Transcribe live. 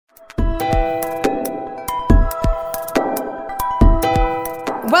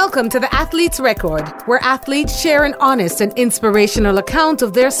Welcome to the Athlete's Record, where athletes share an honest and inspirational account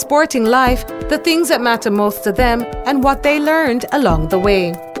of their sporting life, the things that matter most to them, and what they learned along the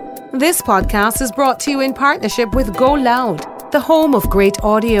way. This podcast is brought to you in partnership with Go Loud, the home of great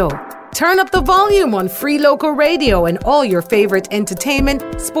audio. Turn up the volume on free local radio and all your favorite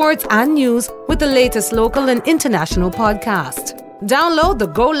entertainment, sports, and news with the latest local and international podcast. Download the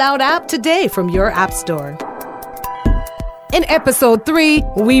Go Loud app today from your app store. In episode 3,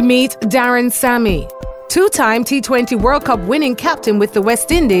 we meet Daren Sammy. Two-time T20 World Cup winning captain with the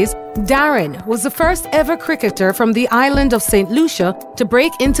West Indies, Daren was the first ever cricketer from the island of St. Lucia to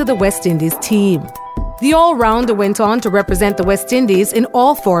break into the West Indies team. The all-rounder went on to represent the West Indies in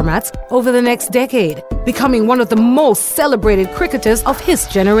all formats over the next decade, becoming one of the most celebrated cricketers of his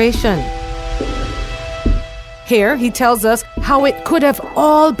generation. Here he tells us how it could have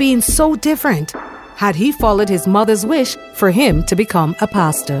all been so different had he followed his mother's wish for him to become a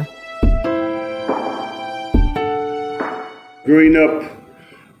pastor. Growing up,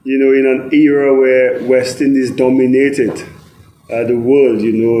 in an era where West Indies dominated the world,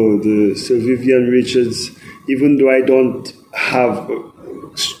 the Sir Vivian Richards, even though I don't have a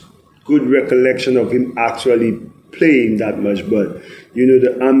good recollection of him actually playing that much, but,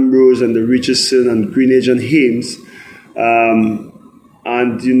 the Ambrose and the Richardson and Greenidge and Hames,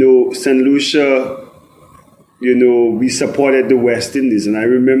 and, St. Lucia, we supported the West Indies. And I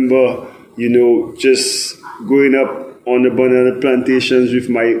remember, just growing up on the banana plantations with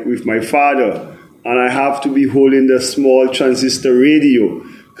my father. And I have to be holding the small transistor radio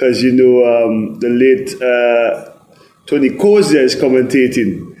because, the late Tony Kozia is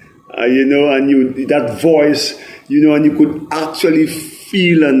commentating, and that voice, and you could actually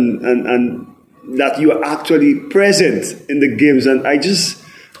feel and that you are actually present in the games. And I just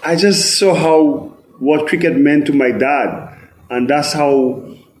saw what cricket meant to my dad. And that's how,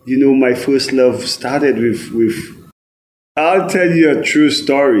 my first love started with. I'll tell you a true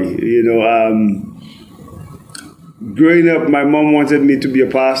story. Growing up, my mom wanted me to be a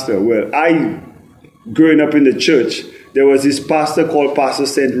pastor. Well, growing up in the church, there was this pastor called Pastor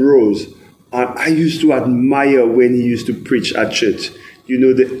St. Rose. And I used to admire when he used to preach at church.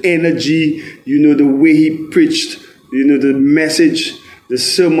 The energy, the way he preached, the message, the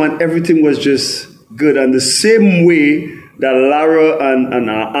sermon, everything was just good. And the same way that Lara and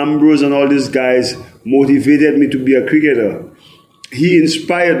Ambrose and all these guys motivated me to be a cricketer, he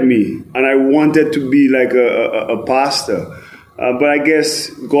inspired me, and I wanted to be like a pastor. But I guess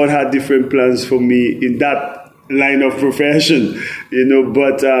God had different plans for me in that line of profession,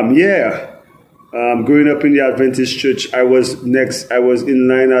 But growing up in the Adventist church, I was in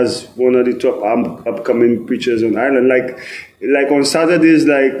line as one of the top upcoming preachers on Ireland. Like on Saturdays,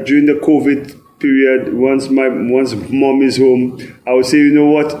 like during the COVID period, once mom is home, I would say,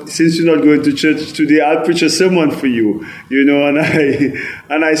 what, since you're not going to church today, I'll preach a sermon for you,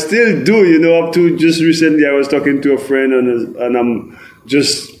 and I still do, up to just recently. I was talking to a friend and I'm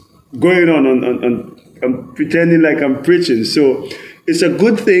just going on I'm pretending like I'm preaching. So it's a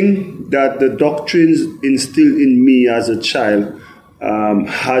good thing that the doctrines instilled in me as a child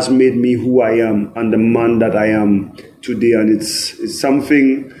has made me who I am and the man that I am today. And it's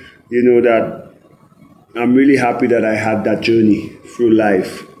something, that I'm really happy that I had that journey through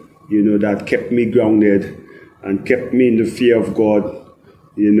life, that kept me grounded and kept me in the fear of God,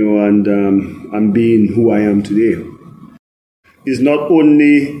 and I'm being who I am today. It's not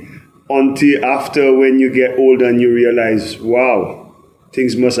only until after when you get older and you realize, wow,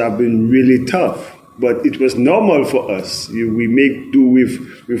 things must have been really tough, but it was normal for us. We make do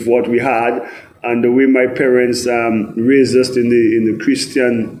with what we had, and the way my parents raised us in the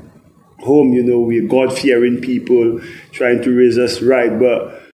Christian home, we're God-fearing people trying to raise us right.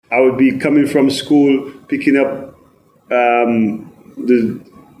 But I would be coming from school, picking up the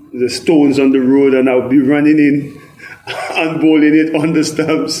stones on the road, and I would be running in and bowling it on the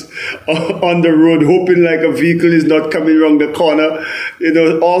stumps on the road, hoping like a vehicle is not coming around the corner,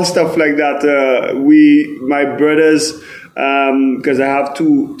 all stuff like that. My brothers, because I have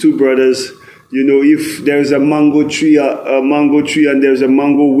two brothers, if there's a mango tree and there's a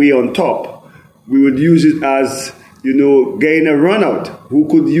mango way on top, we would use it as, getting a run out. Who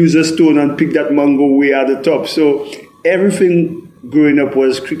could use a stone and pick that mango way at the top? So everything growing up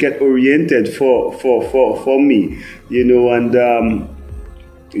was cricket oriented for me, and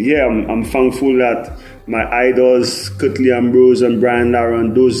I'm thankful that my idols, Curtly Ambrose and Brian Lara,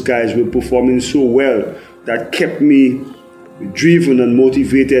 and those guys were performing so well that kept me driven and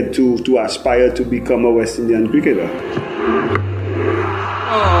motivated to aspire to become a West Indian cricketer.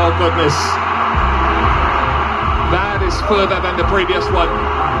 Oh, goodness. That is further than the previous one.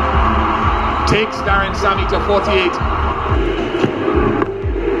 takes Daren Sammy to 48.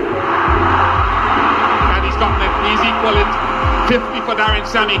 And he's gotten it. He's equal it. 50 for Daren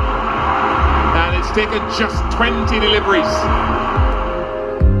Sammy. And it's taken just 20 deliveries.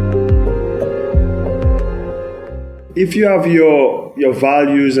 If you have your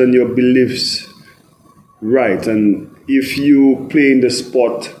values and your beliefs right, and if you play in the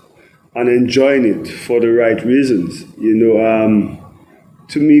sport and enjoying it for the right reasons,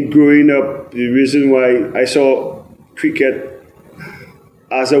 to me, growing up, the reason why I saw cricket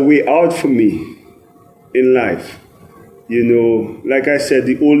as a way out for me in life, like I said,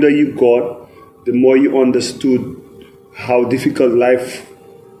 the older you got, the more you understood how difficult life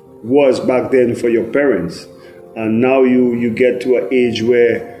was back then for your parents. And now you get to an age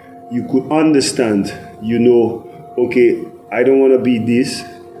where you could understand, okay, I don't want to be this,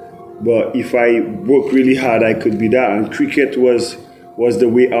 but if I work really hard, I could be that. And cricket was the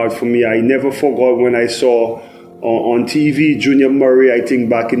way out for me. I never forgot when I saw on TV Junior Murray, I think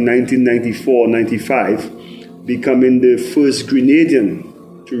back in 1994, 95, becoming the first Grenadian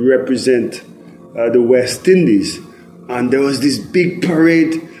to represent the West Indies. And there was this big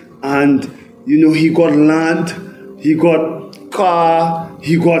parade, and he got land, he got car,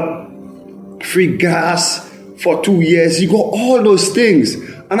 he got free gas for 2 years, he got all those things.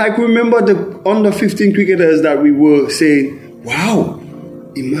 And I can remember the under 15 cricketers that we were saying, wow,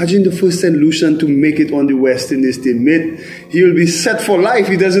 imagine the first St. Lucian to make it on the West Indies team. Mate, he'll be set for life,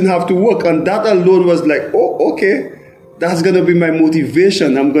 he doesn't have to work. And that alone was like, oh, okay, that's going to be my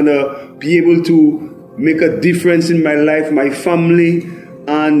motivation. I'm going to be able to make a difference in my life, my family,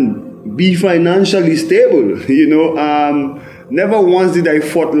 and be financially stable, Never once did I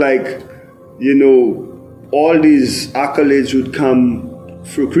thought like, all these accolades would come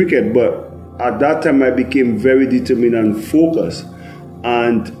through cricket. But at that time, I became very determined and focused.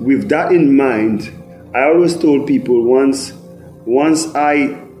 And with that in mind, I always told people once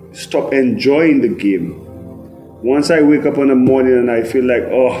I stop enjoying the game, once I wake up in the morning and I feel like,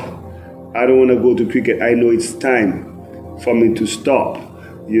 I don't want to go to cricket, I know it's time for me to stop,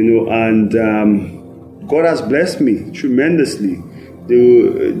 and God has blessed me tremendously.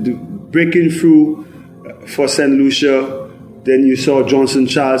 The breaking through for St. Lucia, then you saw Johnson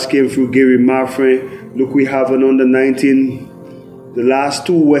Charles came through, Gary Maffrey. Look, we have an under 19. The last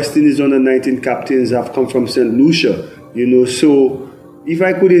two West Indies under 19 captains have come from St. Lucia, so if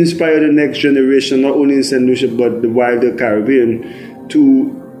I could inspire the next generation, not only in St. Lucia, but the wider Caribbean,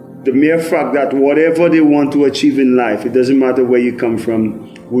 to the mere fact that whatever they want to achieve in life, it doesn't matter where you come from,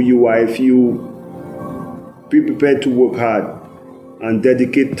 who you are, if you be prepared to work hard and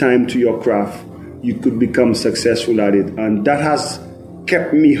dedicate time to your craft, you could become successful at it. And that has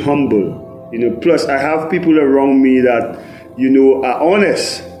kept me humble. Plus I have people around me that, are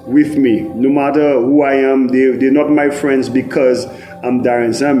honest with me. No matter who I am, they're not my friends because I'm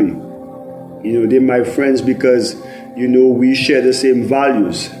Daren Sammy. They're my friends because, we share the same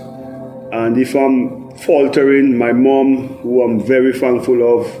values. And if I'm faltering, my mom, who I'm very thankful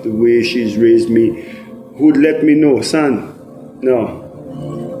of, the way she's raised me, would let me know, son, no,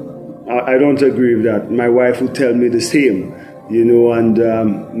 I don't agree with that. My wife would tell me the same, and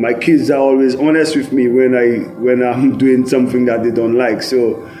my kids are always honest with me when I'm doing something that they don't like.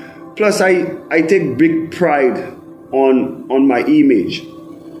 So, plus I take big pride on my image,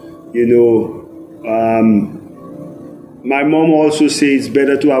 my mom also says it's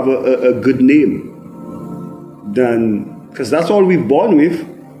better to have a good name than, because that's all we're born with,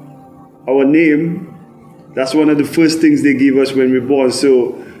 our name. That's one of the first things they give us when we're born.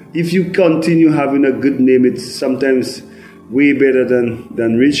 So if you continue having a good name, it's sometimes way better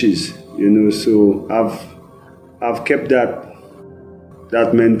than riches, So I've kept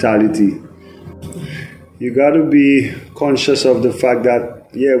that mentality. You got to be conscious of the fact that,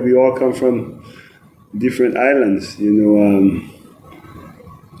 we all come from different islands, and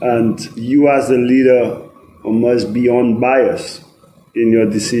you as a leader must be unbiased in your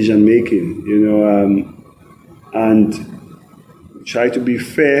decision making, and try to be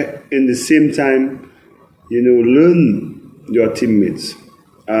fair. In the same time, learn your teammates.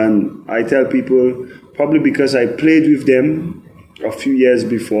 And I tell people, probably because I played with them a few years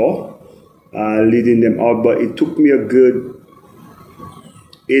before, leading them out, but it took me a good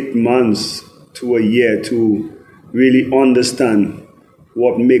 8 months to a year to really understand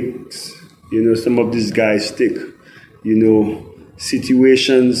what makes, some of these guys stick,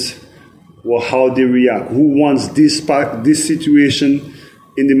 situations, or how they react, who wants this situation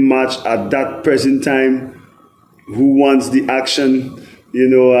in the match at that present time, who wants the action, in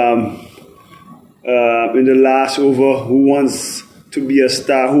the last over, who wants to be a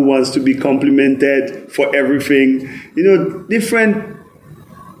star, who wants to be complimented for everything. Different,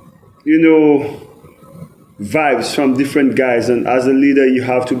 vibes from different guys. And as a leader, you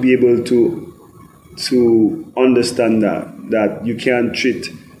have to be able to understand that you can't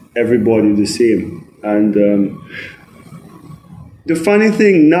treat everybody the same. And the funny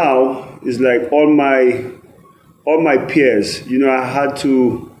thing now is, like, all my peers, I had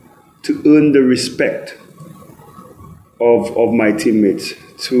to earn the respect of my teammates.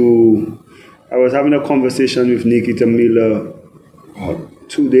 I was having a conversation with Nikita Miller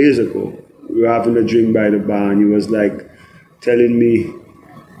 2 days ago. We were having a drink by the bar, and he was like telling me,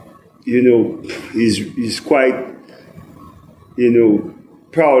 he's quite,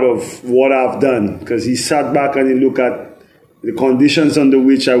 proud of what I've done, because he sat back and he looked at the conditions under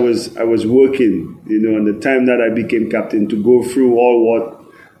which I was working, and the time that I became captain, to go through all what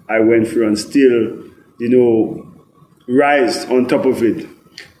I went through and still, rise on top of it,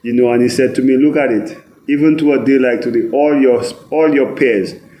 and he said to me, look at it, even to a day like today, all your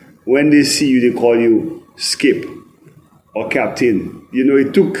peers, when they see you, they call you Skip or Captain.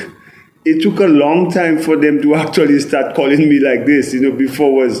 It took a long time for them to actually start calling me like this.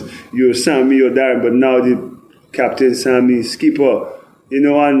 Before was you're Sammy or Daren, but now the Captain Sammy, Skipper,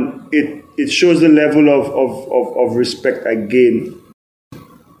 and it shows the level of respect I gained.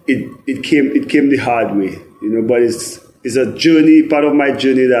 It came the hard way, but it's a journey, part of my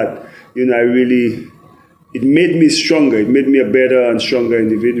journey that, it made me stronger. It made me a better and stronger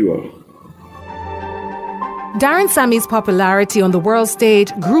individual. Daren Sammy's popularity on the world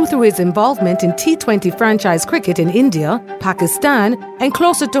stage grew through his involvement in T20 franchise cricket in India, Pakistan, and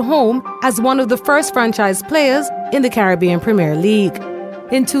closer to home as one of the first franchise players in the Caribbean Premier League.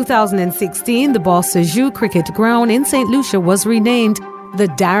 In 2016, the Bossajou Cricket Ground in St. Lucia was renamed the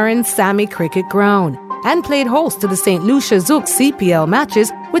Daren Sammy Cricket Ground and played host to the St. Lucia Zouk CPL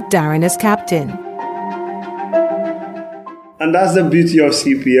matches with Daren as captain. And that's the beauty of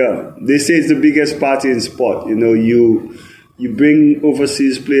CPL. They say it's the biggest party in sport. You bring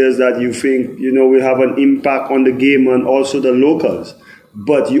overseas players that you think, will have an impact on the game and also the locals.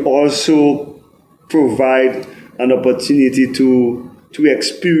 But you also provide an opportunity to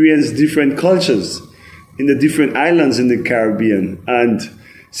experience different cultures in the different islands in the Caribbean. And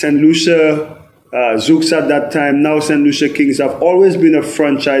St. Lucia Zouks at that time, now St. Lucia Kings, have always been a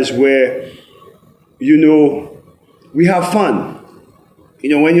franchise where, we have fun.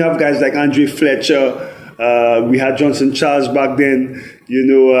 When you have guys like Andre Fletcher, we had Johnson Charles back then,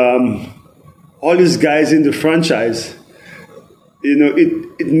 all these guys in the franchise,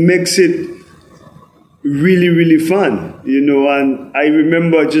 it makes it really, really fun, and I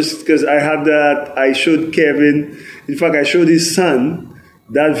remember, just because I had that, I showed Kevin, in fact, I showed his son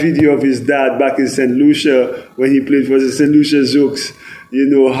that video of his dad back in St. Lucia when he played for the St. Lucia Zouks,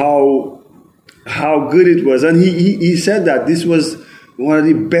 how good it was. And he said that this was one of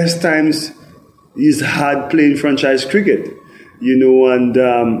the best times he's had playing franchise cricket, and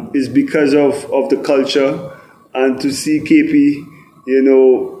it's because of the culture, and to see KP,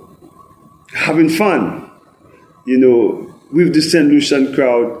 having fun, with the St. Lucian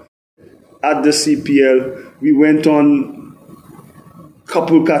crowd at the CPL. We went on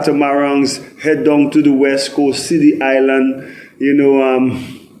couple catamarans, head down to the West Coast, see the island,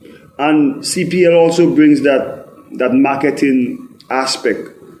 and CPL also brings that marketing aspect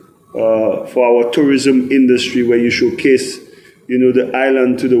for our tourism industry, where you showcase, the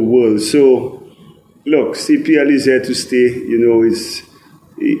island to the world. So, look, CPL is here to stay.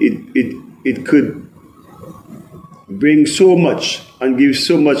 It could bring so much and give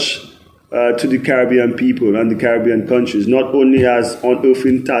so much to the Caribbean people and the Caribbean countries, not only as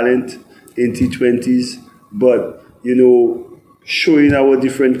unearthing talent in T20s, but, showing our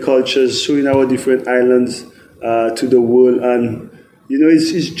different cultures, showing our different islands to the world. And,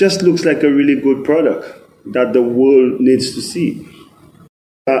 it just looks like a really good product that the world needs to see.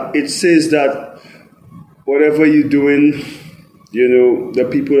 It says that whatever you're doing, the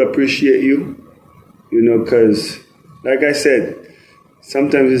people appreciate you, because, like I said,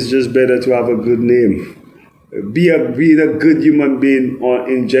 sometimes it's just better to have a good name. Being a good human being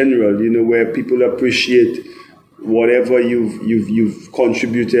in general, where people appreciate whatever you've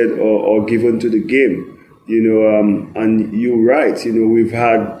contributed or given to the game, and you're right, we've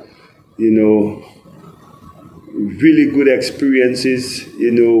had, really good experiences,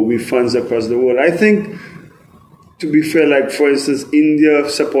 with fans across the world. I think, to be fair, like, for instance, India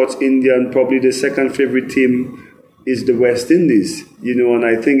supports India, and probably the second favorite team is the West Indies, and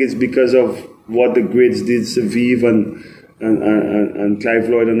I think it's because of what the greats did, Saviv and Clive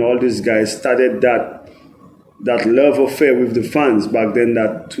Lloyd and all these guys started that that love affair with the fans back then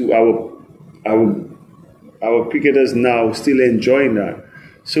that to our cricketers now still enjoying that.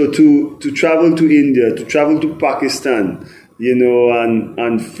 So to travel to India, to travel to Pakistan,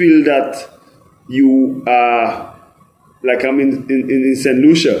 and feel that you are like I'm in St.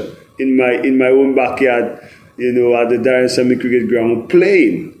 Lucia in my own backyard, at the Daren Sammy cricket ground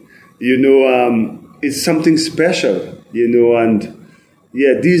playing, it's something special, and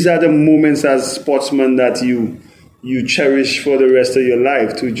yeah, these are the moments as sportsmen that you cherish for the rest of your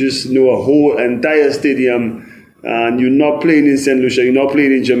life, to just know a whole entire stadium and you're not playing in St. Lucia, you're not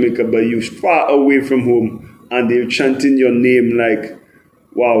playing in Jamaica, but you're far away from home and they're chanting your name like,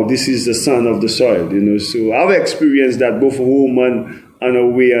 wow, this is the son of the soil, So I've experienced that both home and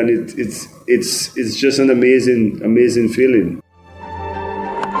away, and it's just an amazing feeling.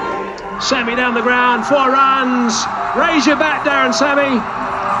 Sammy down the ground, 4 runs. Raise your bat, Daren Sammy.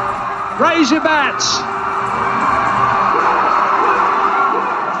 Raise your bats.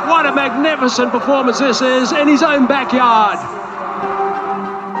 What a magnificent performance this is in his own backyard.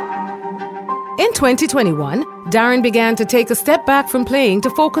 In 2021, Daren began to take a step back from playing to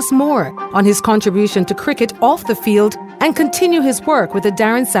focus more on his contribution to cricket off the field and continue his work with the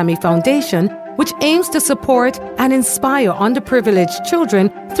Daren Sammy Foundation, which aims to support and inspire underprivileged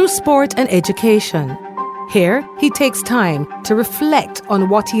children through sport and education. Here, he takes time to reflect on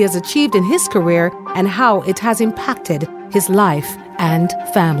what he has achieved in his career and how it has impacted his life and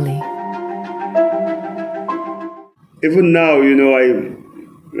family. Even now, I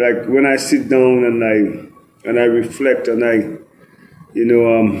like when I sit down and I reflect and I'm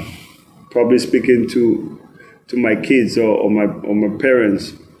probably speaking to my kids or my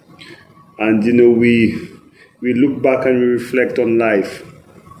parents, and we look back and we reflect on life,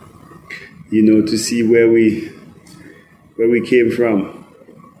 to see where we came from,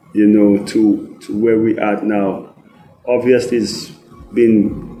 to where we are now. Obviously, it's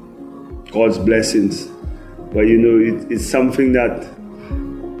been God's blessings, but it's something that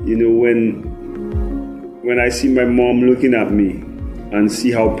when I see my mom looking at me and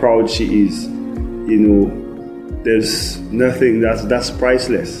see how proud she is, there's nothing that's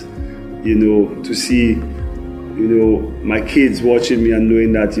priceless. To see, my kids watching me and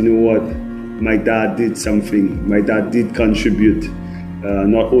knowing that, my dad did something. My dad did contribute,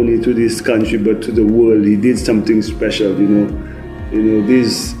 not only to this country, but to the world. He did something special,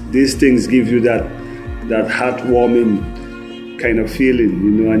 These things give you that heartwarming kind of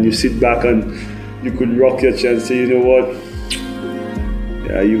feeling, and you sit back and you could rock your chest and say,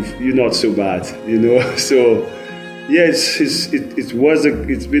 yeah, you're not so bad, So, yeah,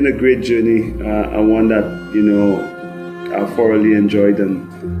 it's been a great journey, and one that I thoroughly enjoyed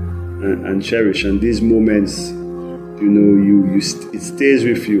and cherish. And these moments, it stays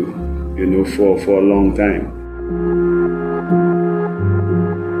with you, for a long time.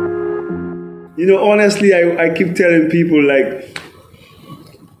 Honestly, I keep telling people like,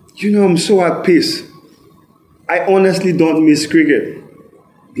 I'm so at peace. I honestly don't miss cricket.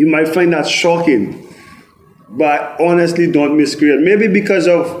 You might find that shocking, but I honestly don't miss cricket. Maybe because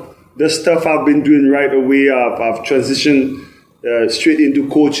of the stuff I've been doing right away. I've transitioned straight into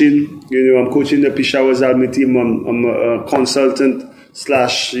coaching. I'm coaching the Peshawar's Army team. I'm a consultant /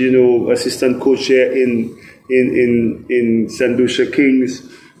 assistant coach here in St. Lucia Kings.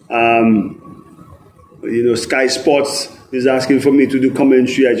 Sky Sports is asking for me to do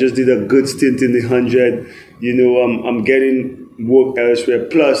commentary. I just did a good stint in the 100. I'm getting work elsewhere.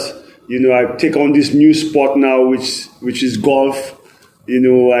 Plus, I take on this new sport now, which is golf.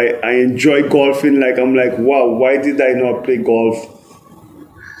 I enjoy golfing. I'm like, wow, why did I not play golf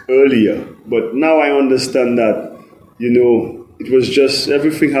earlier? But now I understand that, it was just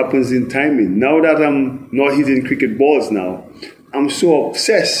everything happens in timing. Now that I'm not hitting cricket balls now, I'm so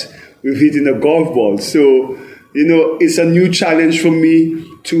obsessed with hitting a golf ball. So, it's a new challenge for me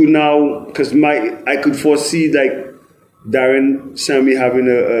to now, because I could foresee like Daren Sammy having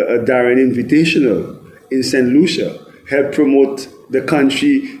a Daren Invitational in St. Lucia, help promote the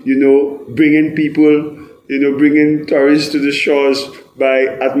country, bringing people, bringing tourists to the shores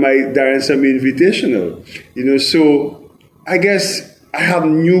at my Daren Sammy Invitational. So I guess I have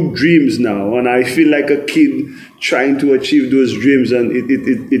new dreams now, and I feel like a kid trying to achieve those dreams, and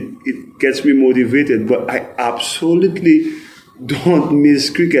it gets me motivated. But I absolutely don't miss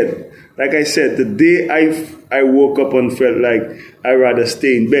cricket. Like I said, the day I woke up and felt like I'd rather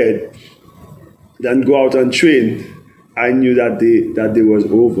stay in bed than go out and train, I knew that day was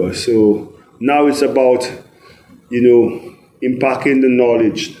over. So now it's about, impacting the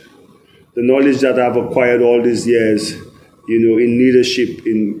knowledge that I've acquired all these years, in leadership,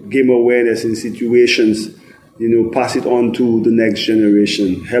 in game awareness, in situations, pass it on to the next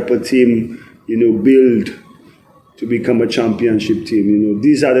generation, help a team, build to become a championship team.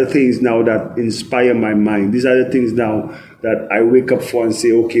 These are the things now that inspire my mind. These are the things now that I wake up for and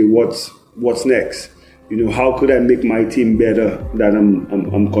say, okay, what's next? How could I make my team better that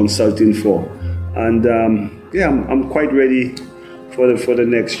I'm consulting for? And I'm quite ready for the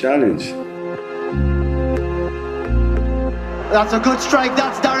next challenge. That's a good strike.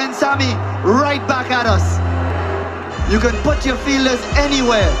 That's Daren Sammy right back at us. You can put your fielders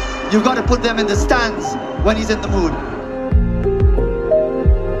anywhere. You've got to put them in the stands when he's in the mood.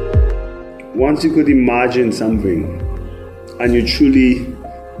 Once you could imagine something and you truly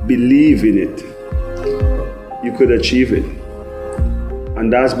believe in it, you could achieve it.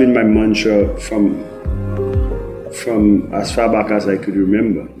 And that's been my mantra from as far back as I could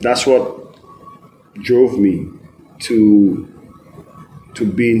remember. That's what drove me to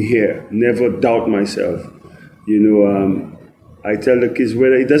being here. Never doubt myself. I tell the kids,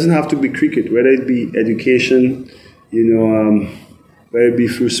 whether it doesn't have to be cricket, whether it be education, whether it be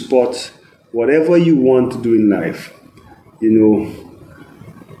through sports, whatever you want to do in life, you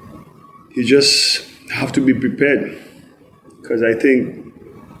just have to be prepared. Because I think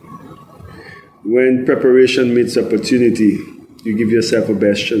when preparation meets opportunity, you give yourself a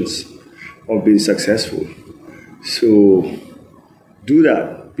best chance of being successful. So do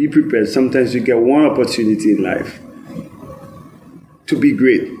that. Be prepared. Sometimes you get one opportunity in life to be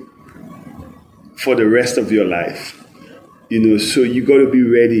great for the rest of your life. So you got to be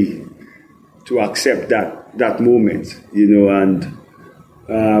ready to accept that moment, and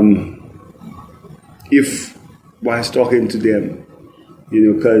if whilst talking to them,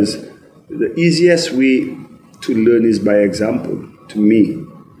 because the easiest way to learn is by example. To me,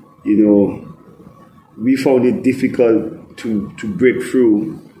 we found it difficult to break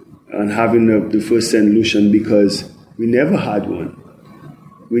through and having the first solution because we never had one.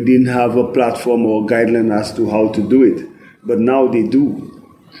 We didn't have a platform or guideline as to how to do it, but now they do.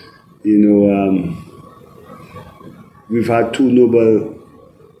 We've had 2 Nobel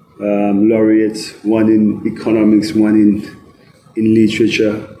laureates, one in economics, one in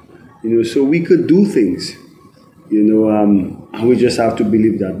literature. So we could do things, and we just have to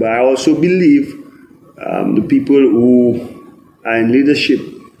believe that. But I also believe the people who are in leadership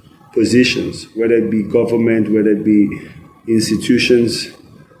positions, whether it be government, whether it be institutions,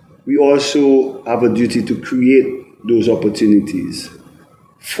 we also have a duty to create those opportunities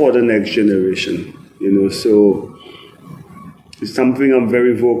for the next generation. So it's something I'm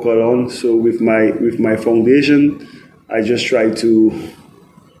very vocal on. So with my foundation, I just try to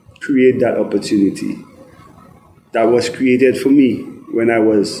create that opportunity that was created for me when I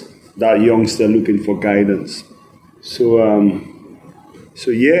was that youngster looking for guidance. So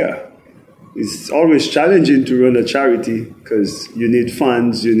yeah, it's always challenging to run a charity because you need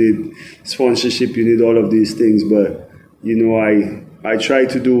funds, you need sponsorship, you need all of these things. But I try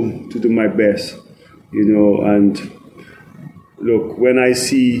to do my best, and look, when I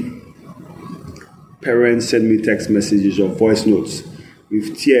see parents send me text messages or voice notes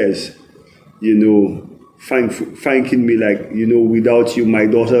with tears, thanking me like, without you, my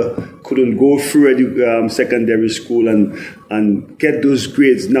daughter couldn't go through secondary school and get those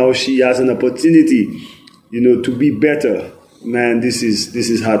grades. Now she has an opportunity, to be better. Man, this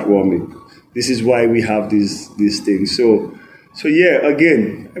is heartwarming. This is why we have these things. So yeah,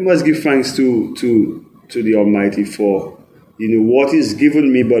 again, I must give thanks to the Almighty for what He's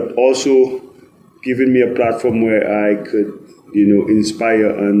given me, but also giving me a platform where I could inspire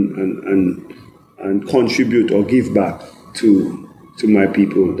and contribute or give back to my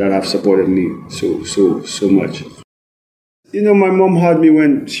people that have supported me so much. My mom had me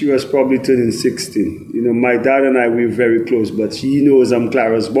when she was probably turning 16. My dad and I were very close, but she knows I'm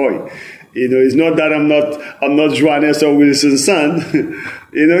Clara's boy. It's not that I'm not Johannes or Wilson's son.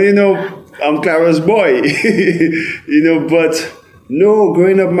 I'm Clara's boy. But no,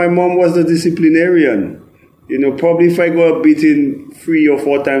 growing up, my mom was the disciplinarian. Probably if I got a beating 3 or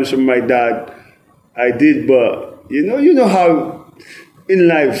 4 times from my dad, I did. But you know how in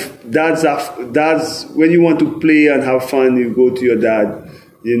life, dads when you want to play and have fun, you go to your dad.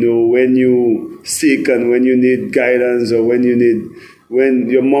 When you sick and when you need guidance or when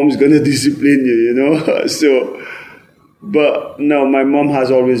your mom's gonna discipline you, So, but no, my mom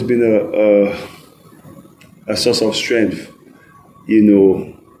has always been a source of strength,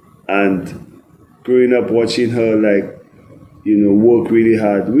 and growing up watching her work really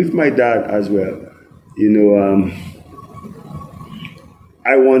hard with my dad as well.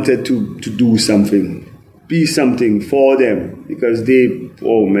 I wanted to do something, be something for them because they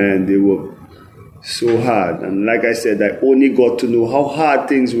were so hard. And like I said, I only got to know how hard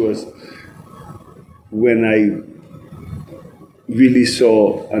things was when I really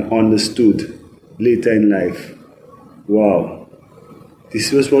saw and understood later in life. Wow,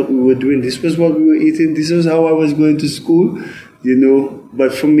 this was what we were doing, this was what we were eating, this was how I was going to school, you know.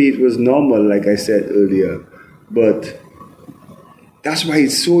 But for me, it was normal, like I said earlier. But that's why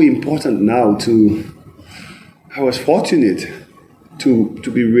it's so important now I was fortunate to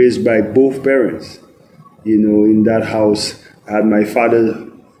be raised by both parents. You know, in that house, I had my father,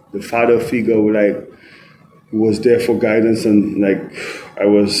 the father figure, who was there for guidance, and I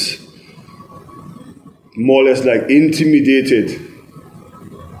was more or less intimidated.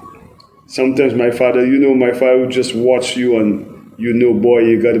 Sometimes my father would just watch you and boy,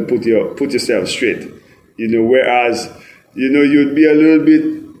 you got to put yourself straight. You know, whereas, you'd be a little bit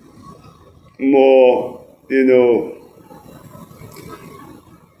more,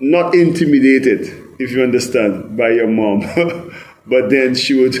 not intimidated, if you understand, by your mom. But then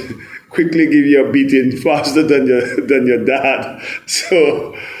she would quickly give you a beating faster than your dad.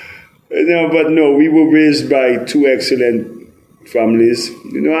 So, but no, we were raised by two excellent families.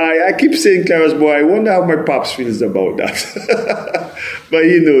 I keep saying Clara's boy. I wonder how my pops feels about that. But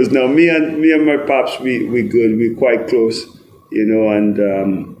he knows now. Me and my pops, we good. We're quite close,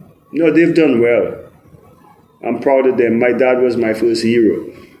 and they've done well. I'm proud of them. My dad was my first hero,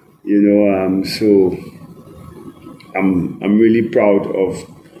 so I'm really proud of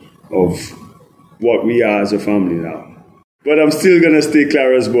what we are as a family now. But I'm still gonna stay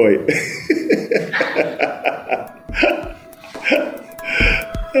Clara's boy.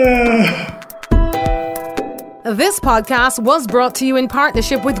 This podcast was brought to you in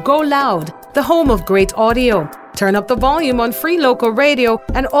partnership with Go Loud, the home of great audio. Turn up the volume on Free Local Radio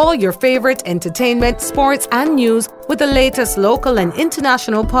and all your favorite entertainment, sports, and news with the latest local and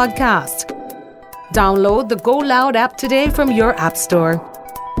international podcasts. Download the Go Loud app today from your app store.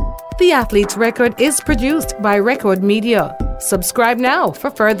 The Athlete's Record is produced by Record Media. Subscribe now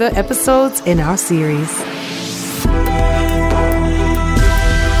for further episodes in our series.